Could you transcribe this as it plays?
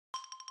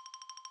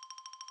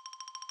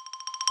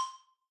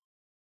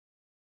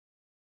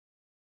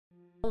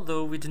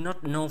Although we do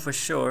not know for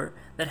sure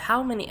that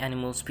how many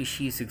animal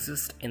species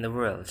exist in the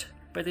world,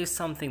 but there is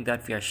something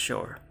that we are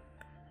sure.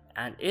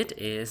 And it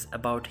is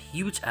about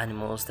huge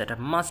animals that are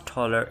much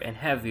taller and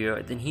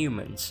heavier than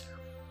humans.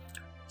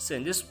 So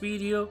in this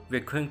video, we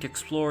are going to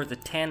explore the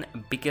 10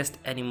 biggest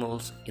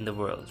animals in the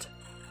world.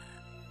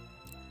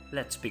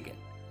 Let's begin.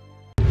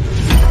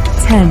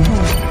 10,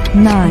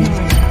 9, 8,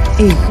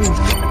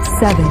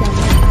 7,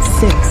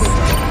 6,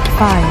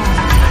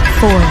 5,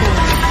 4,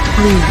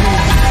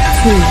 3,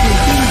 2, 1.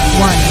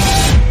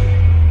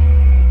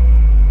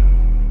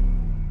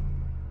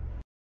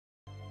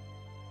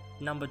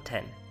 Number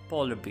 10.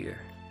 Polar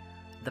bear.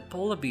 The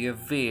polar bear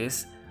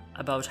weighs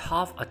about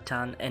half a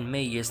ton and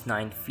measures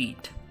 9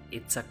 feet.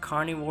 It's a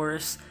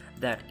carnivorous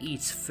that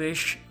eats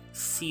fish,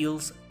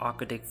 seals,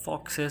 Arctic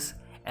foxes,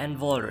 and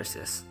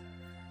walruses.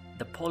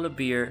 The polar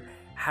bear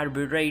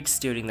hibernates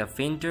during the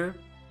winter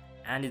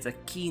and is a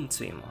keen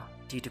swimmer.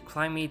 Due to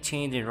climate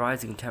change and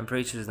rising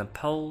temperatures in the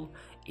pole,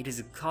 it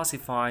is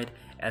classified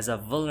as a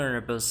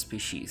vulnerable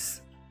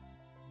species.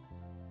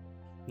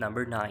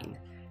 Number 9.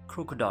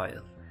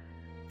 Crocodile.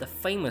 The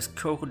famous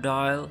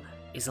crocodile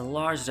is a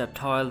large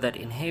reptile that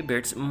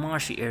inhabits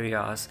marshy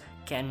areas,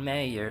 can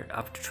measure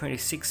up to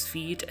 26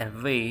 feet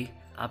and weigh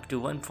up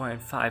to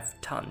 1.5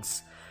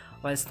 tons.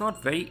 While it's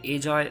not very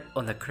agile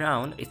on the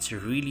ground, it's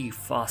really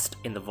fast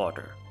in the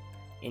water.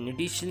 In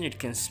addition, it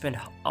can spend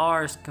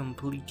hours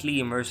completely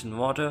immersed in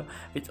water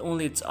with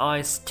only its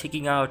eyes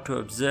sticking out to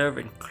observe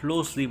and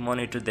closely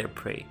monitor their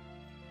prey.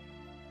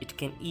 It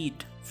can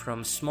eat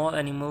from small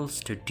animals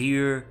to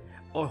deer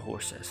or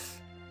horses.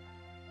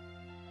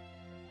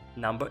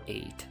 Number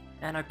 8.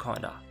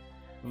 Anaconda.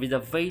 With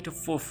a weight of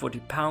 440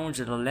 pounds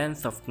and a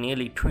length of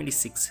nearly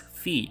 26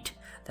 feet,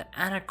 the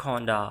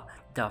anaconda,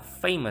 the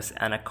famous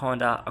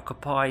anaconda,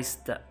 occupies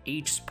the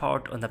 8th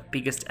spot on the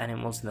biggest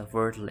animals in the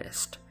world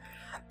list.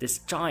 This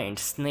giant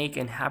snake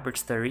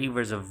inhabits the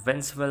rivers of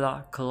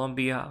Venezuela,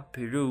 Colombia,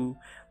 Peru,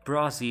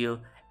 Brazil,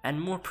 and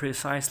more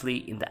precisely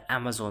in the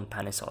Amazon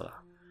Peninsula.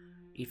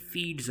 It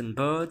feeds on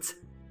birds,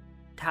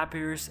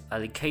 tapirs,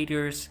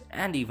 alligators,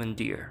 and even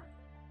deer.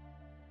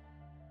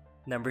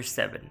 Number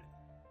 7.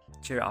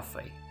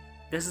 Giraffe.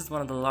 This is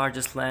one of the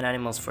largest land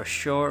animals for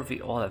sure.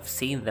 We all have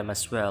seen them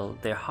as well.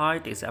 Their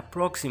height is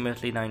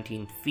approximately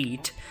 19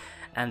 feet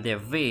and their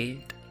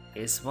weight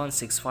is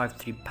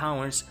 1653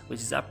 pounds, which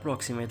is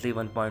approximately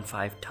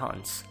 1.5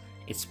 tons.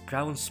 Its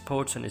brown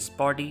spots on its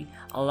body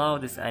allow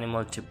this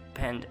animal to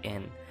blend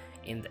in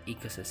the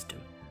ecosystem.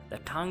 The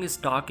tongue is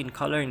dark in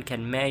color and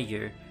can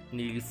measure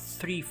nearly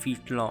 3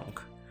 feet long.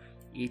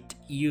 It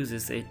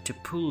uses it to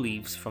pull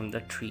leaves from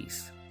the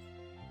trees.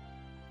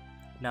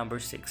 Number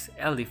 6.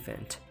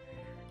 Elephant.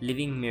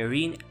 Living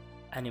marine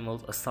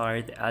animals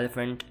aside, the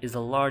elephant is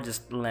the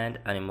largest land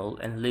animal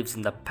and lives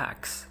in the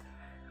packs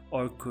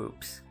or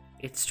groups.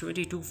 It's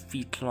 22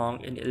 feet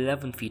long and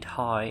 11 feet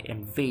high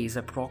and weighs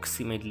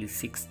approximately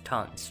 6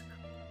 tons.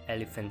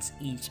 Elephants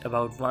eat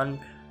about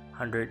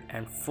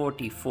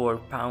 144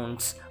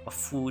 pounds of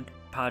food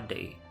per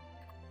day.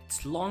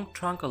 Its long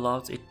trunk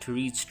allows it to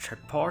reach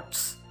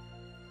tripods.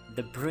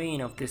 The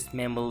brain of this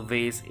mammal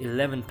weighs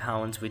 11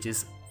 pounds, which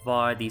is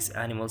why these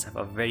animals have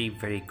a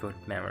very good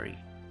memory.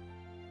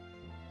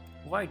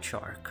 White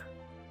shark.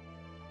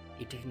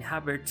 It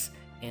inhabits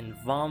in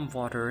warm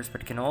waters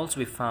but can also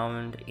be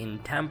found in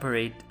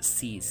temperate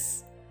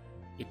seas.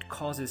 It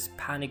causes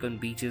panic on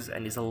beaches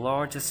and is the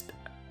largest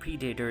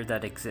predator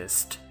that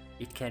exists.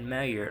 It can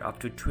measure up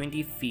to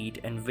 20 feet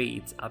and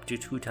weighs up to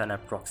 2 tons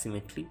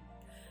approximately.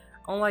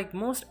 Unlike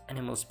most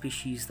animal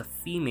species, the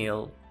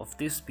female of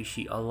this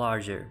species are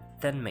larger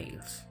than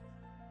males.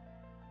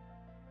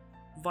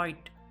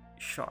 White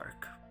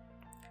shark.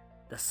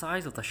 The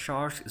size of the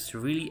sharks is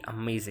really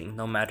amazing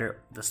no matter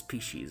the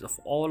species. Of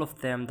all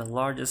of them, the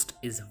largest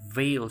is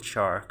whale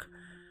shark,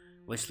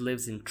 which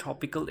lives in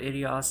tropical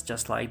areas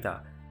just like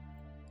the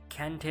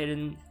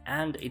Cantarin,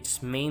 and it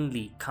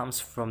mainly comes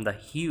from the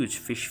huge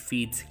fish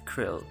feeds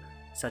krill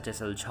such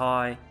as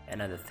algae and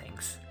other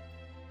things.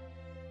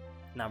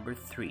 Number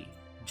 3.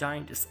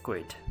 Giant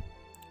squid.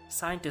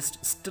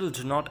 Scientists still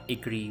do not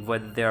agree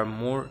whether there are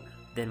more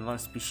than one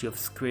species of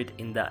squid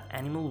in the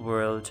animal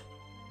world,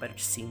 but it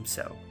seems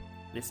so.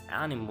 This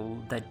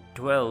animal that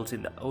dwells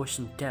in the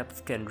ocean depths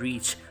can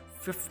reach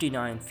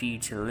 59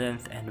 feet in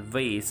length and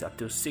weighs up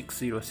to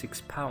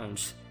 606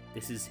 pounds.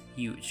 This is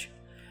huge.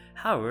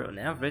 However, on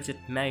average it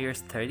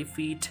measures 30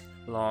 feet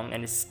long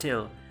and is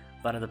still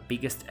one of the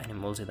biggest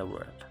animals in the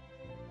world.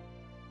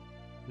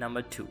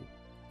 Number 2.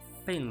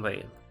 Fin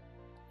whale.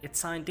 Its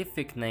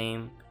scientific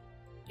name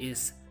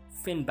is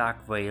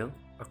finback whale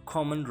or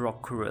common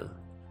rock coral.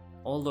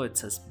 Although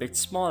it's a bit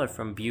smaller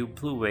from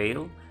blue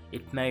whale,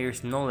 it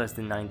measures no less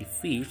than 90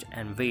 feet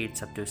and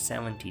weighs up to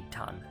 70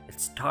 tons.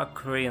 It's dark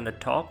gray on the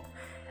top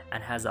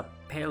and has a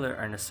paler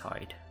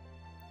underside.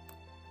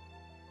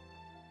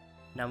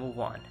 Number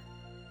 1.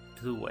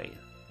 Blue whale.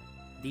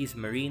 These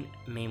marine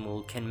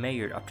mammals can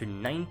measure up to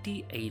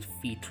 98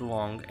 feet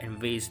long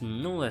and weighs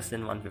no less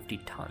than 150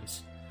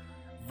 tons.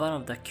 One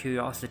of the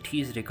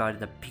curiosities regarding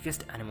the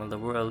biggest animal in the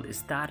world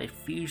is that it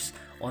feeds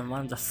on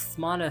one of the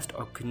smallest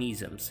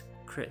organisms,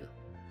 krill.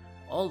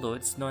 Although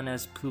it's known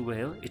as blue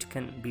whale, it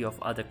can be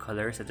of other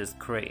colors such as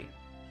gray.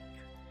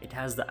 It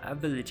has the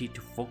ability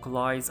to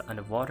vocalize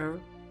underwater,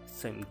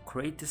 swim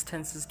great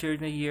distances during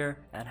the year,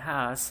 and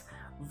has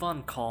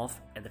one calf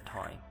at a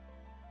time.